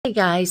Hey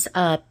guys,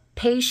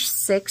 page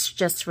 6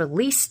 just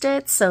released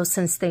it, so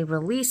since they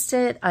released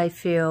it, I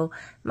feel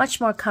much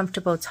more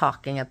comfortable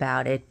talking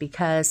about it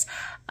because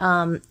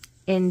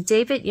in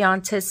David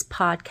Yonta's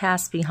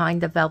podcast Behind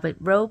the Velvet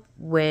Rope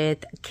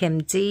with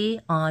Kim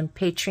D on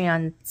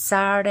Patreon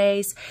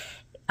Saturdays,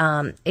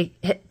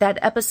 that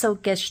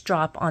episode gets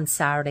dropped on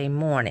Saturday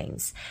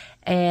mornings.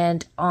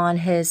 And on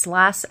his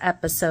last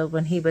episode,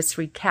 when he was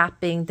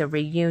recapping the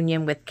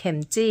reunion with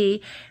Kim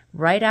D,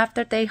 right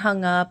after they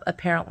hung up,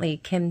 apparently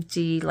Kim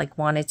D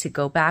wanted to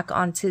go back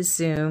onto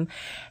Zoom.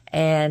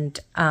 And,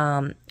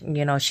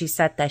 she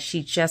said that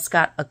she just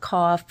got a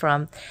call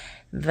from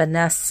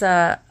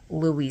Vanessa,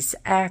 Louie's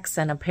ex,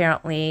 and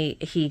apparently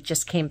he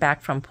just came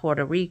back from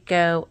Puerto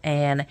Rico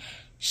and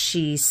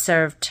she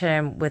served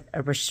him with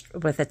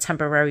a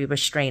temporary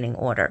restraining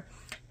order.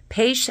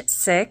 Page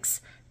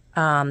 6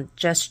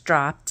 just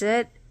dropped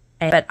it,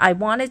 but I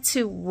wanted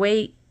to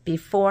wait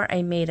before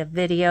I made a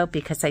video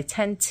because I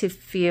tend to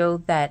feel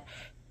that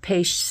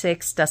page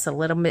 6 does a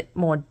little bit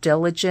more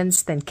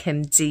diligence than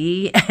Kim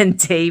D and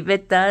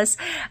David does.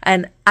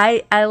 And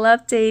I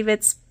love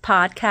David's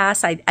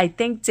podcast. I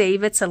think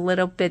David's a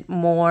little bit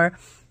more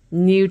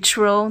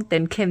neutral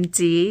than Kim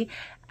D.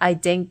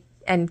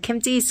 And Kim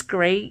D's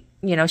great.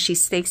 She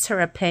states her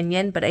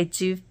opinion, but I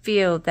do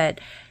feel that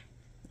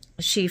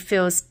she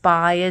feels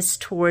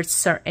biased towards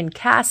certain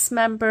cast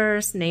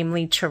members,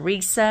 namely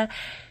Teresa.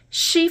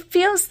 She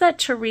feels that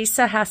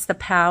Teresa has the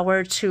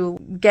power to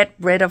get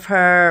rid of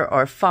her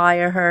or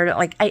fire her.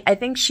 I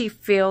think she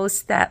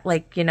feels that,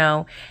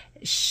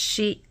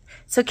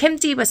 so Kim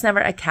D was never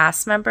a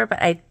cast member, but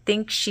I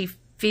think she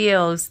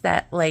feels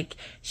that,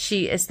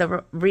 she is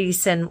the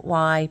reason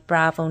why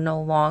Bravo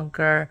no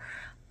longer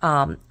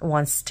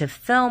wants to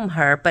film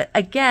her. But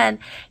again,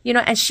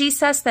 and she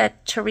says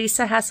that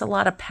Teresa has a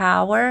lot of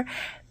power,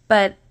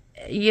 but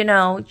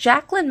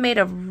Jacqueline made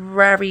a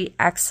very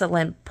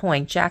excellent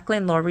point.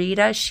 Jacqueline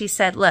Lorita, she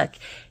said, look,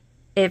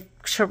 if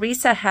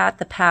Teresa had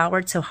the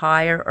power to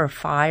hire or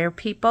fire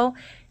people,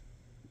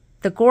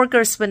 the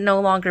Gorgers would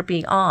no longer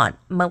be on.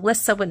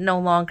 Melissa would no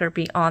longer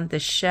be on the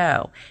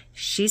show.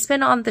 She's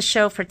been on the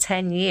show for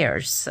 10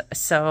 years.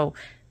 So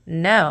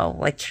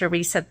no,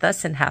 Teresa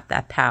doesn't have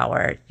that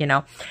power,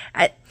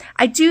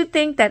 I do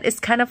think that it's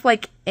kind of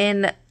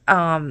in,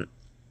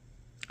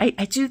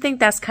 I do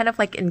think that's kind of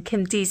in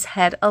Kim D's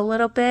head a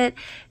little bit,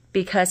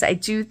 because I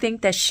do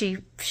think that she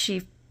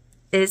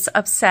is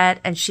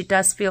upset and she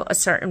does feel a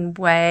certain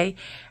way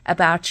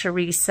about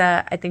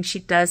Teresa. I think she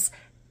does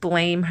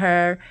blame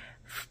her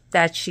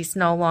that she's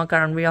no longer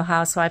on Real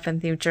Housewife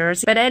of New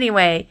Jersey. But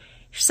anyway,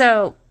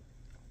 so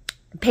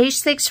page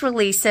 6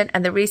 released it,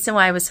 and the reason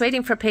why I was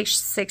waiting for page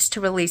 6 to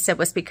release it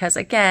was because,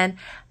 again,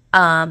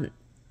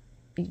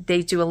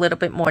 they do a little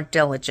bit more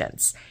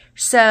diligence.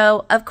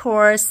 So, of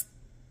course,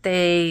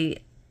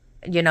 they,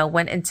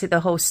 went into the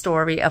whole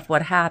story of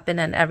what happened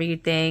and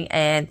everything,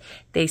 and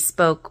they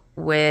spoke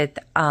with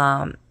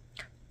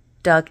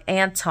Doug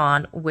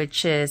Anton,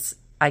 which is,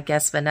 I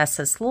guess,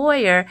 Vanessa's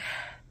lawyer.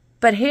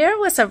 But here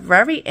was a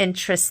very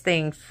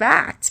interesting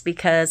fact,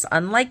 because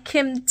unlike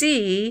Kim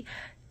D,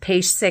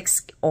 page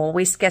 6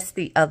 always gets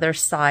the other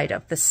side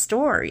of the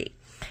story.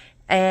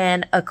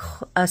 And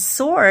a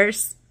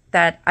source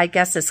that I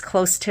guess is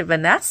close to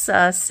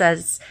Vanessa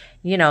says,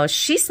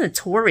 she's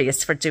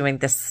notorious for doing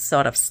this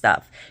sort of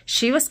stuff.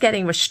 She was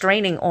getting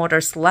restraining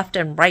orders left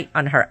and right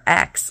on her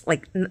ex,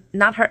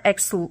 not her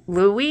ex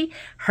Louie,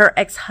 her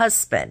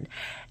ex-husband.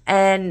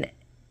 And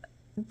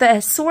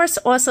the source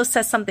also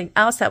says something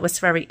else that was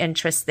very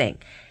interesting.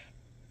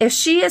 If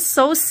she is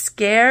so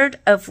scared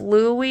of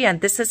Louie,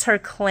 and this is her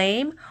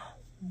claim,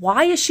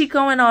 why is she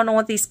going on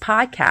all these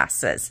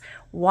podcasts?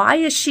 Why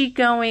is she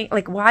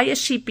why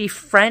is she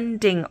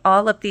befriending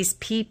all of these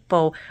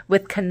people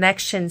with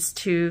connections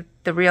to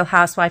the Real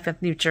Housewife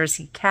of New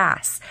Jersey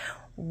cast?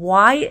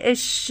 Why is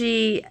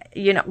she,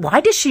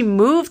 why did she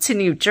move to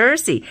New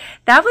Jersey?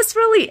 That was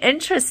really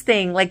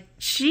interesting.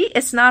 She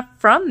is not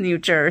from New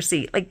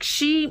Jersey.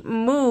 She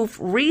moved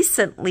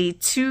recently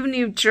to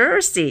New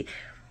Jersey.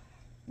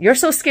 You're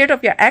so scared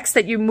of your ex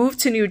that you moved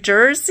to New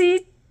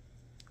Jersey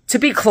to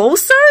be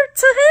closer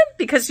to him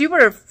because you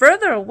were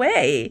further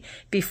away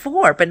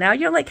before, but now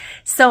you're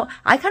so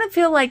I kind of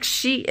feel like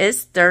she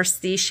is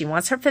thirsty. She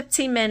wants her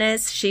 15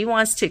 minutes. She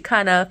wants to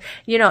kind of,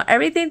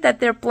 everything that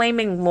they're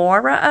blaming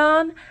Laura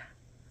on.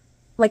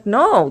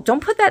 No,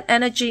 don't put that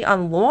energy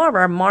on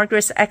Laura,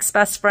 Margaret's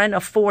ex-best friend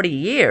of 40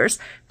 years.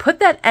 Put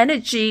that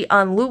energy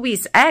on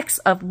Louie's ex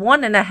of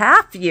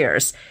 1.5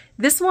 years.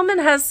 This woman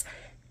has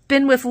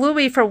been with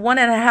Louie for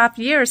 1.5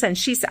 years, and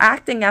she's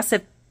acting as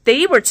if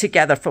they were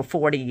together for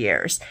 40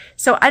 years.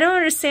 So I don't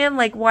understand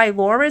why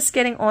Laura's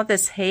getting all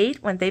this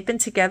hate when they've been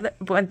together,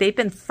 when they've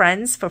been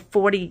friends for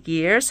 40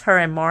 years, her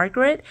and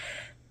Margaret.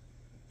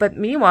 But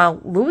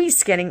meanwhile,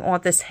 Louie's getting all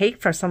this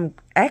hate from some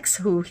ex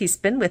who he's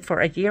been with for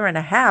 1.5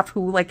 years,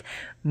 who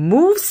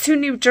moves to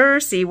New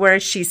Jersey where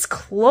she's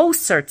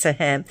closer to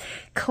him,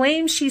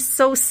 claims she's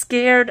so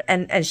scared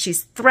and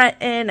she's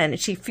threatened and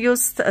she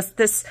feels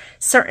this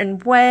certain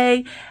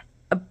way.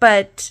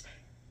 But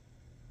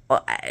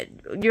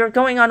you're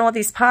going on all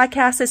these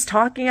podcasts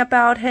talking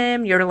about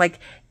him. You're like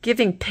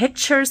giving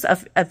pictures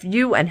of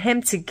you and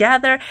him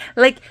together.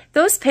 Like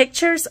those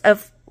pictures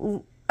of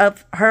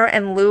her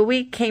and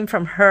Louie came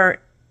from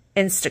her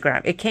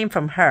Instagram. It came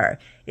from her.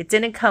 It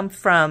didn't come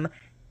from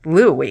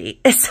Louie.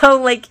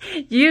 So like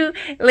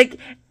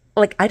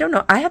I don't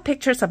know. I have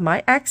pictures of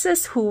my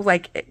exes who,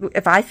 like,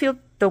 if I feel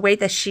the way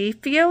that she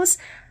feels,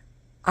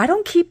 I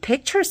don't keep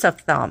pictures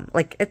of them.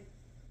 Like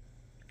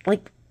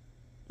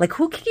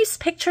who keeps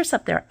pictures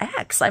of their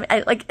ex?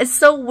 I like, it's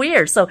so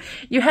weird. So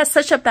you had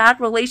such a bad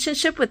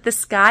relationship with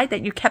this guy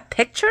that you kept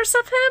pictures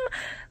of him?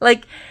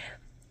 Like,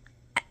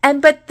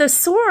 but the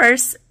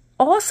source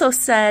also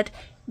said,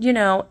 you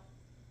know,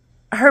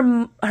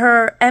 her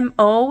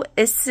MO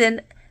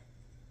isn't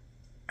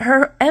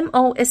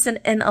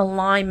in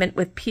alignment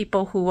with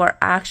people who are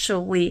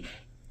actually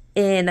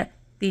in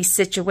these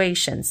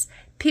situations.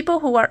 People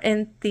who are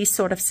in these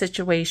sort of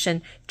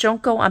situation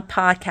don't go on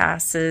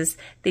podcasts.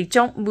 They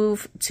don't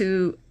move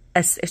to,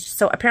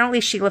 so apparently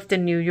she lived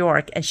in New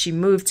York and she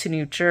moved to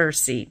New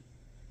Jersey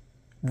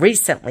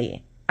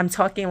recently. I'm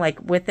talking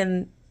like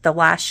within the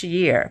last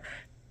year.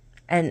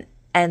 And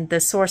the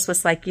source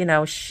was like, you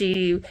know,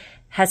 she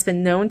has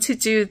been known to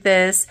do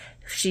this.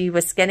 She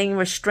was getting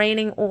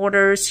restraining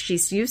orders.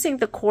 She's using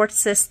the court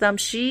system.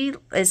 She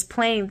is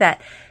playing that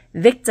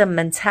victim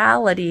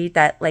mentality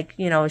that, like,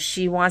 you know,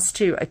 she wants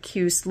to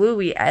accuse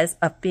Louie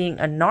of being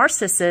a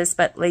narcissist,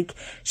 but like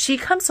she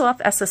comes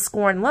off as a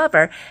scorned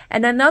lover.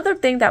 And another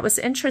thing that was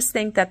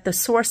interesting that the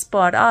source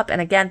brought up,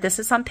 and again, this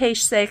is on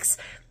page 6,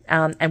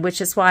 and which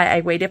is why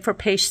I waited for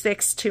page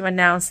 6 to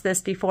announce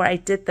this before I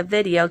did the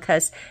video,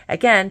 because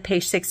again,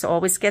 page 6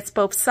 always gets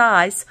both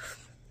sides.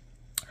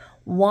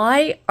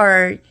 Why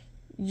are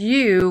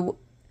you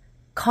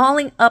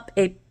calling up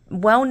a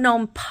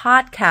well-known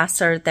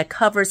podcaster that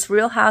covers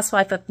Real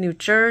Housewife of New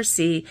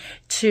Jersey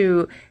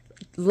to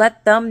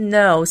let them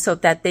know so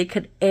that they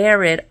could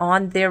air it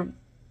on their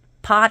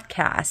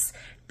podcast?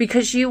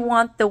 Because you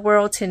want the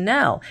world to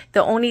know.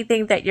 The only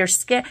thing that you're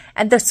scared,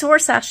 and the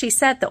source actually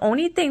said the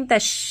only thing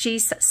that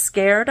she's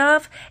scared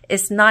of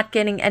is not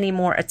getting any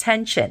more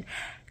attention.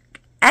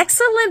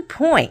 Excellent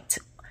point.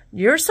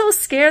 You're so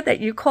scared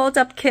that you called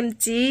up Kim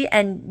D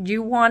and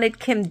you wanted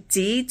Kim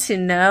D to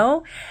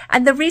know.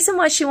 And the reason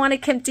why she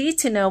wanted Kim D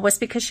to know was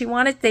because she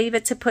wanted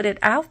David to put it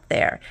out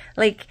there.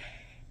 Like,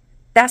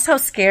 that's how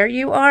scared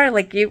you are?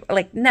 Like,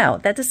 no,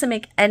 that doesn't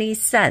make any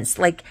sense.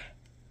 Like,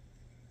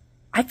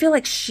 I feel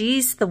like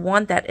she's the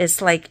one that is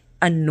like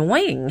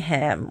annoying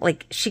him.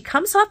 Like, she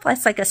comes off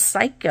as like a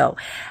psycho.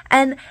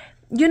 And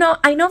you know,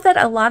 I know that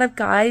a lot of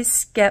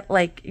guys get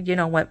like, you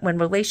know, when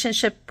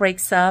relationship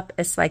breaks up,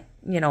 it's like,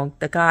 you know,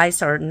 the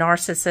guys are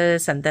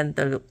narcissists and then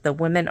the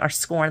women are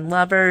scorned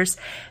lovers.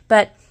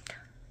 But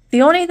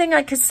the only thing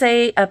I could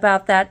say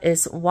about that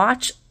is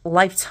watch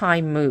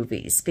Lifetime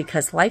movies,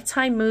 because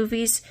Lifetime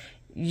movies,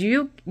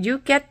 you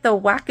get the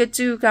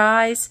wackadoo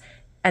guys,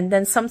 and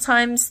then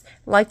sometimes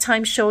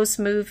Lifetime shows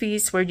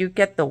movies where you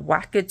get the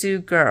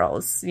wackadoo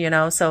girls, you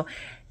know, so.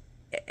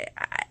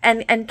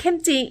 And Kim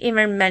D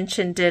even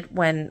mentioned it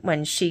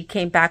when she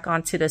came back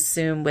onto the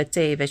Zoom with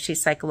David.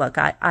 She's like, look,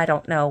 I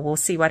don't know. We'll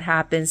see what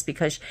happens,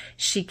 because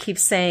she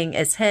keeps saying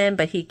it's him,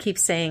 but he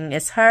keeps saying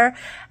it's her.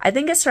 I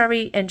think it's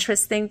very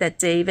interesting that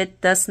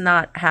David does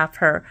not have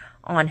her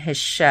on his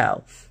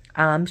show.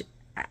 I'm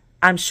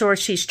sure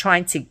she's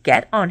trying to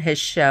get on his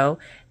show,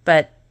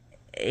 but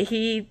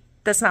he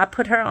does not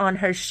put her on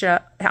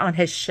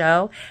his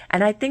show.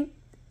 And I think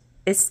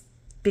it's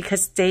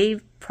because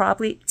David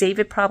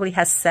probably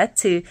has said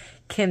to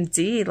Kim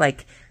D,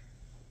 like,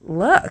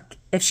 look,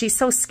 if she's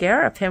so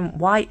scared of him,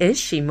 why is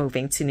she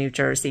moving to New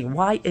Jersey?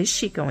 Why is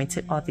she going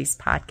to all these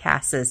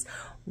podcasts?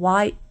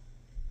 Why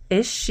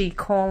is she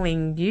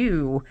calling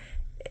you,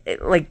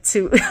 like,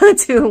 to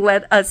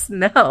let us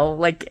know?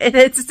 Like,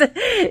 it's,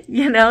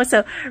 you know,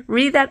 so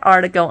read that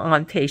article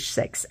on page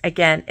 6.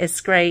 Again, it's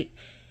great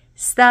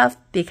stuff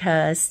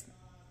because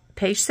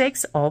page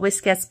 6 always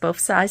gets both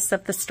sides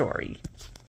of the story.